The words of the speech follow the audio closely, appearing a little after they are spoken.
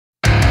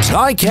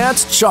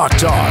Ticats Chalk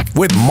Talk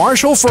with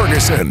Marshall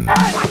Ferguson.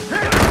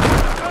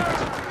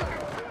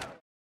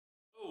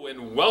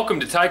 And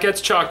welcome to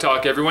Ticats Chalk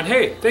Talk, everyone.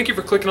 Hey, thank you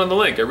for clicking on the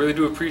link. I really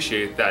do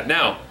appreciate that.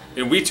 Now,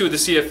 in week 2 of the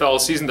CFL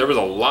season, there was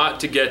a lot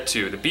to get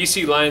to. The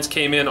BC Lions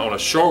came in on a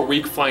short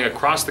week, flying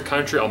across the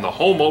country on the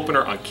home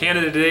opener on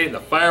Canada Day and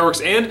the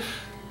fireworks, and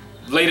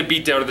laid a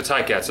beat down to the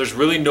Ticats. There's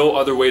really no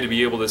other way to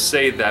be able to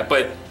say that,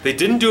 but they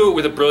didn't do it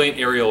with a brilliant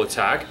aerial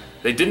attack.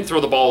 They didn't throw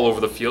the ball all over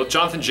the field.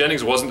 Jonathan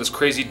Jennings wasn't this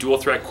crazy dual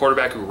threat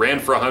quarterback who ran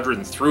for 100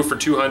 and threw for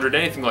 200,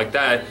 anything like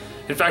that.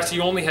 In fact, he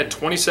only had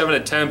 27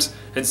 attempts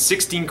and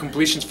 16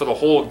 completions for the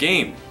whole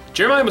game.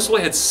 Jeremiah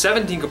Masoli had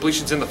 17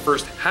 completions in the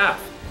first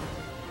half.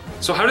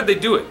 So how did they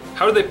do it?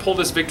 How did they pull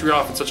this victory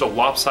off in such a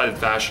lopsided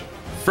fashion?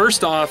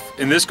 First off,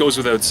 and this goes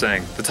without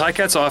saying, the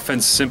Ticats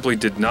offense simply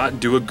did not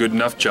do a good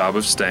enough job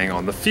of staying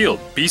on the field.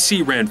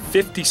 BC ran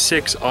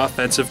 56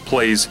 offensive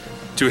plays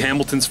to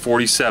Hamilton's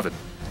 47.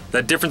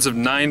 That difference of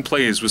 9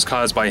 plays was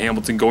caused by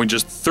Hamilton going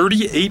just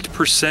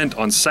 38%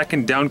 on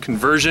second down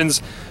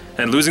conversions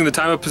and losing the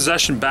time of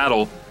possession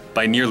battle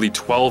by nearly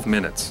 12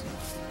 minutes.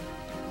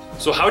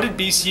 So how did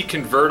BC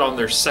convert on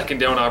their second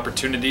down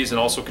opportunities and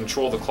also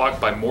control the clock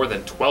by more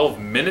than 12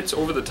 minutes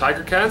over the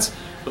Tiger Cats?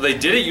 Well, they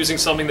did it using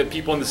something that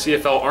people in the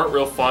CFL aren't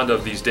real fond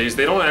of these days.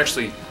 They don't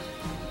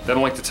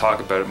like to talk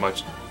about it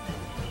much.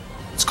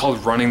 It's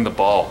called running the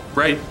ball,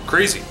 right?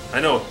 Crazy.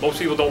 I know, most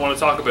people don't want to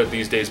talk about it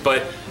these days,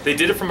 but they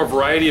did it from a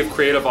variety of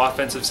creative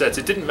offensive sets.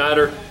 It didn't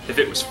matter if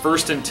it was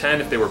 1st and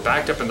 10, if they were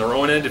backed up in their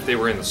own end, if they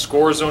were in the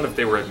score zone, if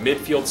they were at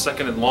midfield,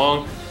 2nd and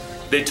long.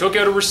 They took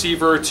out a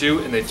receiver or two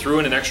and they threw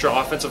in an extra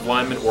offensive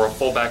lineman or a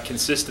fullback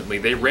consistently.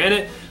 They ran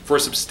it for a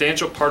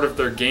substantial part of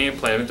their game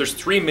plan. And there's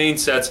 3 main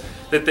sets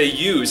that they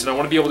use, and I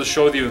want to be able to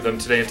show you them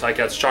today in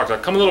Ticats Chalk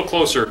Talk. Come a little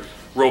closer,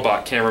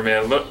 robot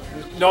cameraman. Look,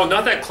 no,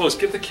 not that close.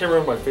 Get the camera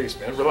on my face,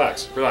 man.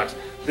 Relax, relax.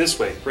 This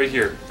way, right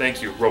here.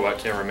 Thank you, robot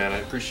cameraman. I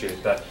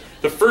appreciate that.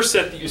 The first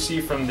set that you see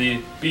from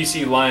the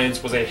BC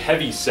Lions was a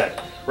heavy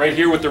set. Right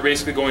here, what they're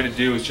basically going to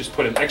do is just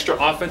put an extra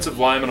offensive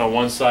lineman on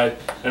one side,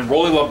 and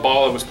Rolly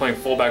Lambala was playing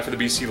fullback for the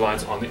BC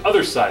Lions on the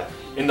other side.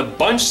 In the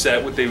bunch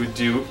set, what they would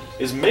do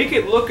is make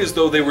it look as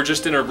though they were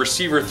just in a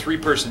receiver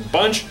 3-person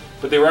bunch,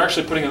 but they were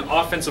actually putting an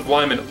offensive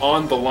lineman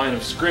on the line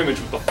of scrimmage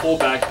with the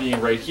fullback being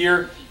right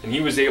here, and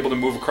he was able to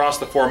move across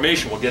the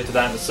formation. We'll get to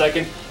that in a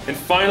second. And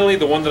finally,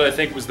 the one that I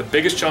think was the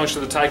biggest challenge to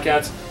the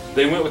Ticats,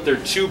 they went with their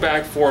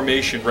 2-back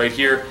formation right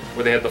here,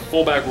 where they had the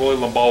fullback Rolly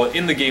Lambala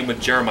in the game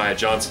with Jeremiah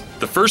Johnson.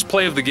 The first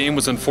play of the game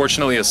was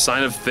unfortunately a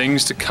sign of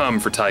things to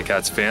come for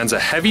Ticats fans. A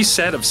heavy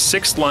set of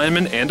 6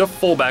 linemen and a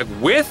fullback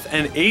with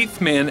an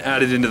 8th man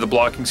added into the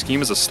blocking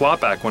scheme as a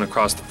slot back went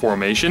across the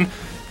formation.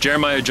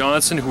 Jeremiah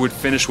Johnson, who would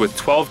finish with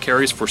 12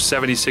 carries for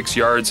 76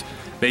 yards,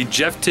 made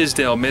Jeff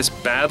Tisdale miss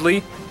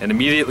badly, and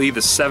immediately the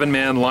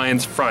 7-man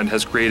Lions front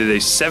has created a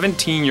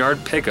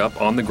 17-yard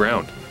pickup on the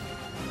ground.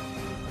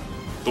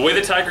 The way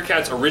the Tiger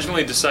Cats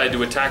originally decided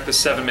to attack the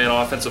 7-man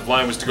offensive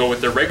line was to go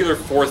with their regular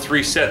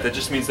 4-3 set. That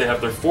just means they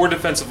have their 4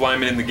 defensive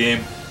linemen in the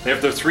game, they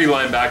have their 3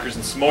 linebackers,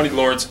 and Simone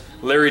Lawrence,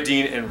 Larry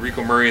Dean, and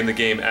Rico Murray in the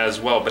game as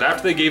well. But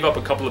after they gave up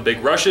a couple of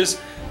big rushes,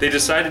 they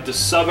decided to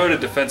sub out a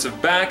defensive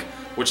back,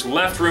 which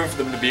left room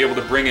for them to be able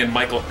to bring in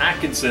Michael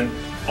Atkinson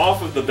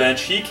off of the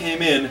bench. He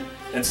came in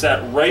and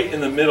sat right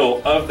in the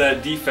middle of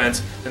that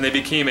defense, and they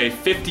became a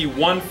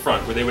 51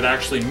 front, where they would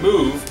actually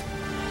move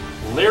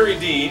Larry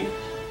Dean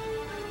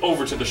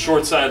over to the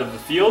short side of the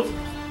field,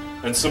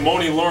 and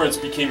Simone Lawrence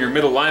became your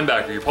middle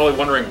linebacker. You're probably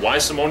wondering, why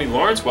Simone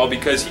Lawrence? Well,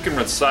 because he can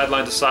run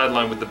sideline to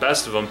sideline with the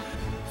best of them.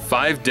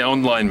 5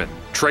 down linemen: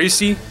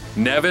 Tracy,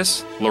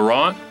 Nevis,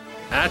 Laurent,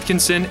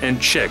 Atkinson,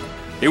 and Chick.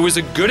 It was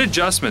a good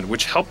adjustment,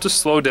 which helped to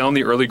slow down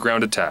the early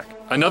ground attack.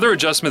 Another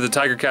adjustment the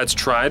Tiger Cats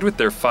tried with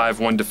their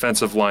 5-1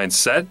 defensive line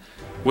set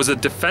was a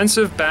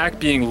defensive back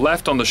being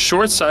left on the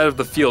short side of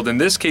the field, in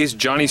this case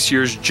Johnny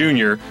Sears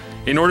Jr.,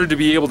 in order to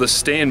be able to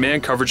stay in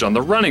man coverage on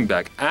the running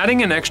back.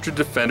 Adding an extra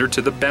defender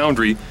to the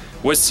boundary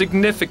was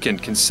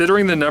significant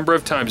considering the number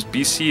of times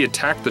BC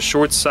attacked the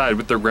short side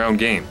with their ground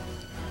game.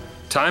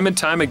 Time and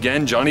time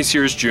again, Johnny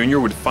Sears Jr.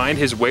 would find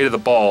his way to the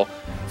ball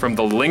from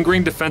the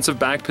lingering defensive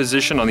back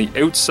position on the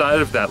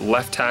outside of that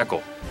left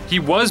tackle. He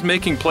was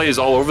making plays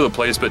all over the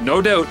place, but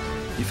no doubt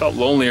he felt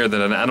lonelier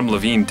than an Adam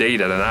Levine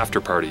date at an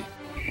after party.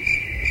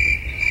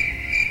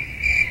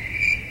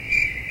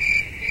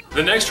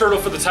 The next hurdle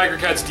for the Tiger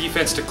Cats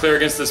defense to clear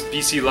against this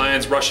BC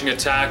Lions rushing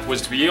attack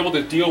was to be able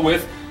to deal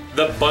with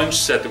the bunch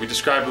set that we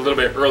described a little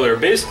bit earlier.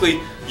 Basically,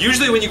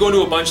 usually when you go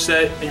into a bunch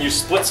set and you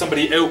split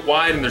somebody out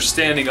wide and they're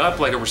standing up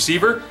like a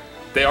receiver,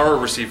 they are a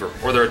receiver,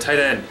 or they're a tight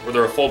end, or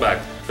they're a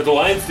fullback. But the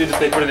Lions did is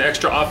they put an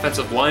extra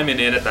offensive lineman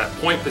in at that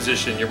point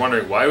position. You're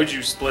wondering, why would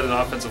you split an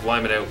offensive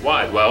lineman out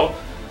wide? Well,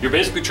 you're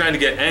basically trying to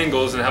get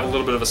angles and have a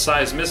little bit of a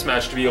size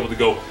mismatch to be able to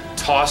go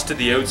toss to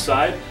the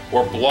outside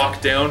or block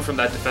down from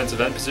that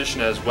defensive end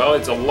position as well.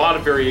 It's a lot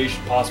of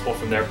variation possible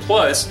from there.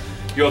 Plus,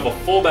 you have a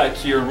fullback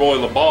here in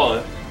Rolly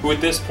Lambala, who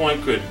at this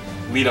point could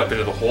lead up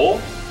into the hole.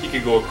 He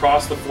could go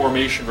across the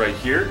formation right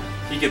here.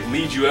 He could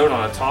lead you out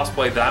on a toss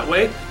play that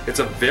way. It's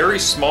a very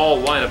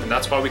small lineup, and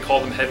that's why we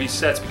call them heavy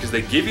sets, because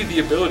they give you the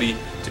ability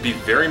to be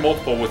very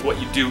multiple with what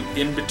you do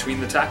in between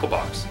the tackle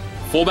box.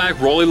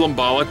 Fullback Rolly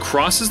Lumbala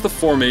crosses the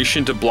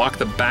formation to block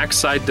the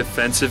backside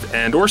defensive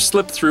end or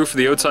slip through for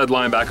the outside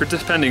linebacker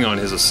depending on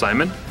his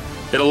assignment.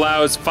 It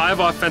allows 5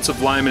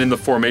 offensive linemen in the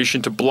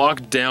formation to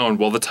block down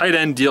while the tight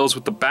end deals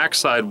with the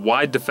backside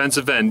wide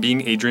defensive end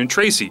being Adrian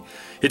Tracy.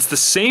 It's the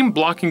same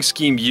blocking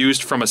scheme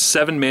used from a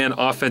 7-man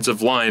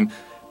offensive line,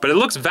 but it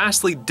looks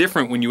vastly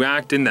different when you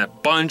act in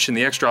that bunch and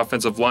the extra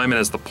offensive lineman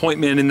as the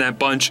point man in that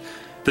bunch.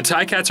 The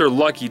Ticats are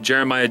lucky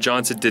Jeremiah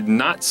Johnson did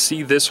not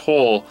see this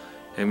hole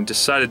and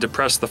decided to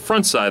press the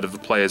front side of the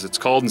play, as it's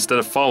called, instead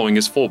of following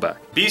his fullback.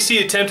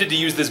 BC attempted to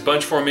use this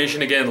bunch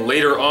formation again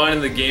later on in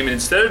the game, and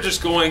instead of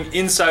just going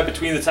inside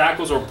between the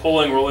tackles or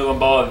pulling Rolly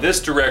Lumbala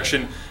this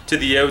direction to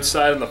the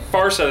outside on the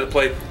far side of the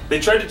play,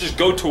 they tried to just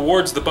go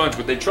towards the bunch.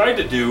 What they tried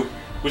to do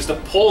was to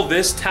pull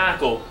this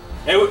tackle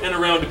out and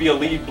around to be a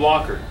lead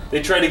blocker.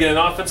 They tried to get an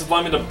offensive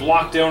lineman to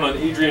block down on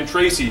Adrian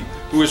Tracy,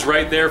 who was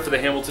right there for the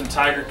Hamilton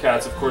Tiger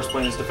Cats, of course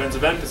playing his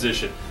defensive end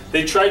position.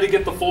 They tried to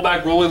get the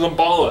fullback Rolly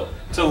Lumbala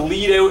to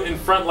lead out in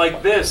front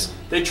like this.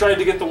 They tried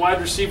to get the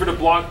wide receiver to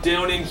block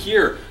down in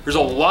here. There's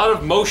a lot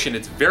of motion.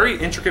 It's very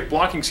intricate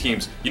blocking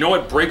schemes. You know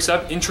what breaks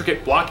up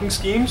intricate blocking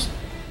schemes?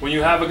 When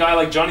you have a guy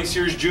like Johnny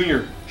Sears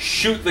Jr.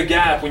 shoot the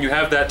gap when you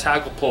have that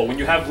tackle pull. When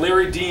you have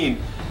Larry Dean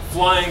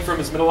flying from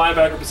his middle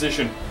linebacker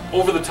position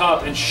over the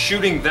top and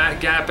shooting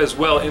that gap as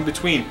well in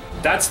between.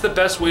 That's the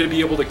best way to be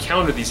able to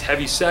counter these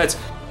heavy sets.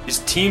 Is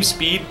team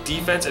speed,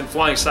 defense, and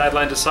flying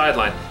sideline to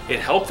sideline. It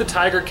helped the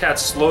Tiger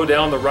Cats slow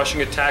down the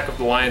rushing attack of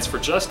the Lions for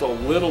just a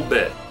little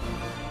bit.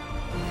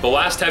 The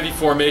last heavy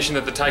formation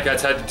that the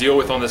Ticats had to deal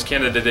with on this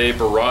Canada Day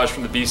barrage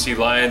from the BC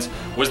Lions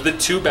was the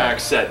 2-back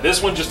set.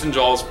 This one just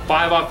involves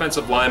 5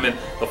 offensive linemen,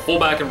 the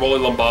fullback and Rolly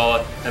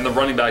Lumbala, and the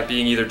running back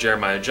being either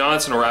Jeremiah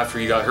Johnson or, after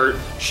he got hurt,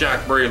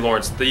 Shaq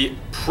Murray-Lawrence. The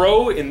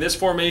pro in this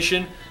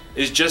formation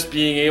is just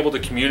being able to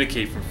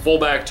communicate from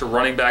fullback to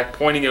running back,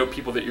 pointing out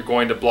people that you're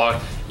going to block.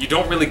 You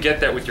don't really get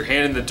that with your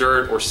hand in the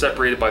dirt or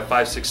separated by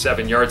 5, 6,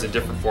 7 yards in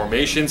different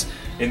formations.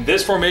 In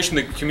this formation,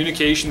 the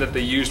communication that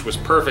they used was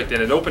perfect,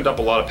 and it opened up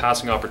a lot of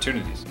passing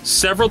opportunities.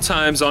 Several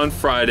times on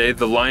Friday,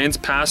 the Lions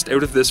passed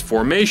out of this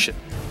formation.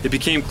 It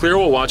became clear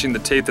while watching the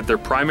tape that their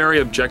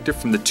primary objective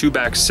from the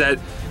 2-back set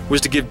was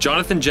to give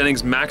Jonathan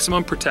Jennings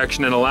maximum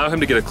protection and allow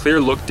him to get a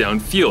clear look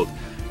downfield.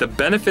 The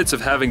benefits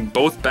of having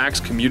both backs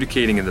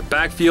communicating in the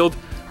backfield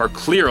are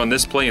clear on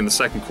this play in the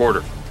second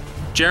quarter.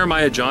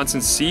 Jeremiah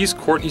Johnson sees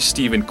Courtney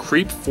Stephen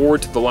creep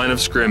forward to the line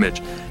of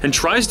scrimmage and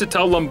tries to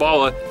tell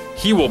Lumbala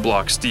he will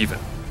block Stephen.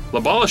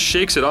 Lumbala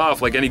shakes it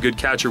off like any good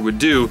catcher would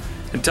do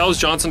and tells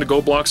Johnson to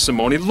go block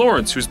Simone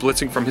Lawrence, who's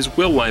blitzing from his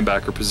will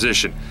linebacker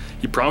position.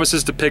 He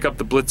promises to pick up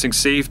the blitzing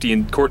safety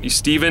in Courtney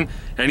Stephen,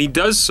 and he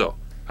does so,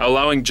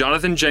 allowing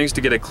Jonathan Jennings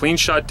to get a clean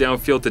shot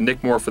downfield to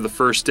Nick Moore for the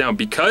first down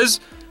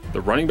because the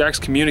running backs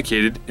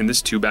communicated in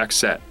this 2-back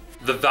set.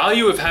 The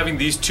value of having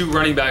these 2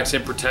 running backs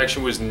in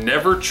protection was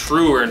never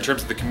truer in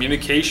terms of the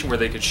communication where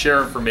they could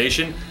share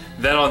information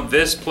than on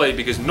this play,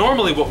 because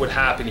normally what would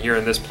happen here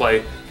in this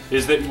play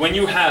is that when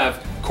you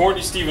have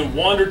Courtney Stephen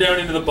wander down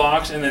into the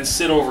box and then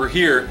sit over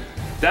here,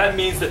 that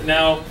means that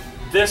now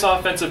this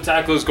offensive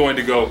tackle is going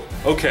to go,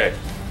 okay,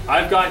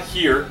 I've got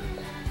here,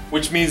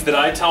 which means that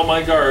I tell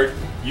my guard,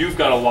 you've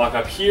got to lock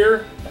up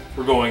here,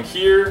 we're going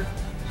here,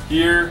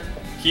 here,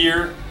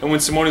 here, and when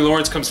Simone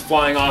Lawrence comes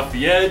flying off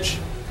the edge,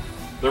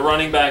 the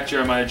running back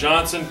Jeremiah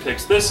Johnson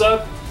picks this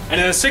up, and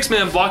in a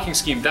 6-man blocking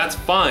scheme, that's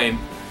fine,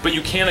 but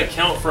you can't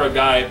account for a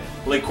guy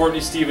like Courtney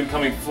Stephen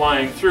coming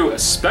flying through,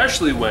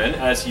 especially when,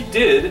 as he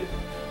did,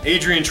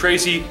 Adrian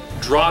Tracy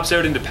drops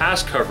out into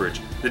pass coverage.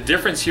 The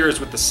difference here is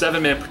with the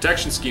 7-man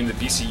protection scheme that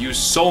BC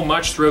used so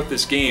much throughout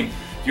this game,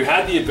 you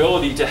had the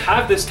ability to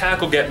have this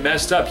tackle get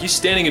messed up. He's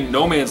standing in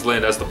no man's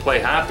land as the play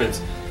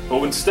happens.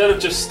 But instead of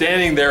just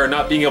standing there and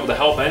not being able to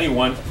help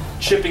anyone,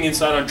 chipping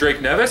inside on Drake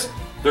Nevis,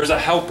 there's a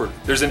helper,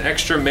 there's an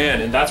extra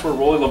man, and that's where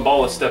Rolly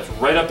Lumbala steps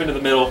right up into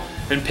the middle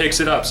and picks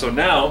it up. So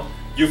now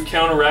you've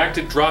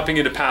counteracted dropping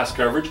into pass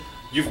coverage,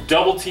 you've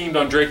double teamed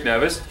on Drake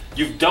Nevis,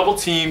 you've double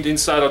teamed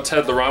inside on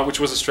Ted Laurent,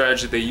 which was a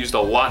strategy they used a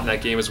lot in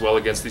that game as well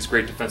against these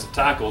great defensive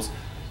tackles.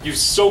 You've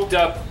soaked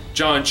up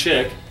John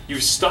Chick,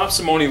 you've stopped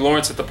Simone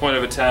Lawrence at the point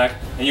of attack,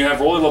 and you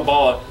have Rolly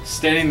Lumbala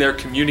standing there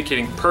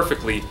communicating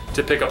perfectly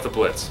to pick up the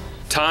blitz.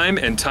 Time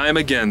and time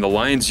again, the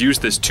Lions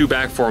used this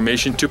 2-back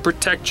formation to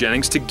protect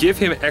Jennings, to give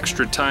him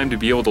extra time to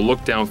be able to look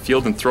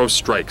downfield and throw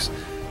strikes.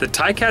 The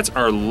Ticats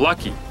are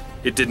lucky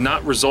it did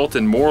not result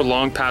in more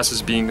long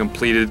passes being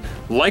completed,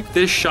 like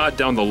this shot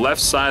down the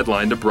left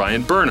sideline to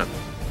Brian Burnham.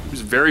 He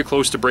was very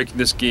close to breaking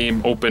this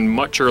game open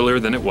much earlier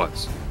than it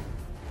was.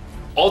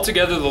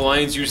 Altogether, the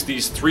Lions used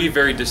these 3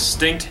 very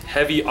distinct,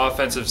 heavy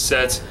offensive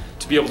sets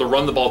to be able to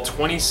run the ball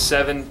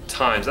 27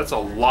 times. That's a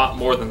lot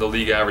more than the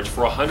league average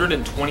for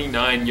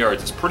 129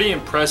 yards. It's pretty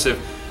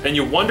impressive, and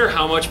you wonder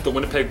how much the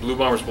Winnipeg Blue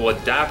Bombers will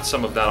adapt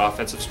some of that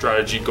offensive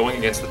strategy going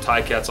against the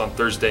Ticats on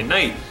Thursday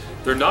night.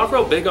 they're not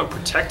real big on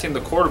protecting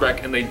the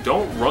quarterback, and they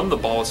don't run the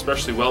ball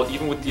especially well,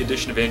 even with the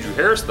addition of Andrew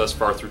Harris thus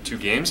far through 2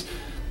 games.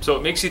 So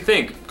it makes you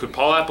think, could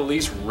Paul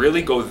Appelese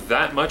really go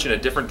that much in a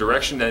different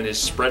direction than his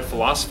spread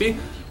philosophy?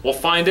 We'll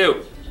find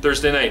out.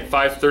 Thursday night,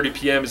 5:30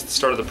 p.m. is the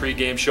start of the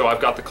pregame show.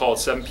 I've got the call at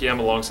 7 p.m.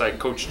 alongside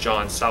Coach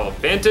John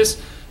Salavantis.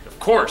 Of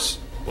course,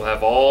 we'll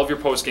have all of your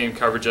post-game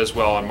coverage as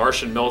well on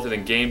Martian Milton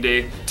and game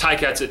day.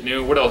 Ticats at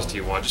noon. What else do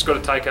you want? Just go to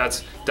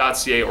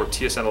ticats.ca or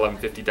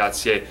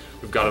tsn1150.ca.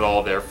 We've got it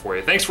all there for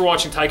you. Thanks for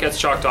watching Ticats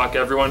Chalk Talk,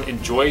 everyone.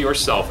 Enjoy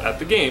yourself at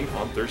the game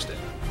on Thursday.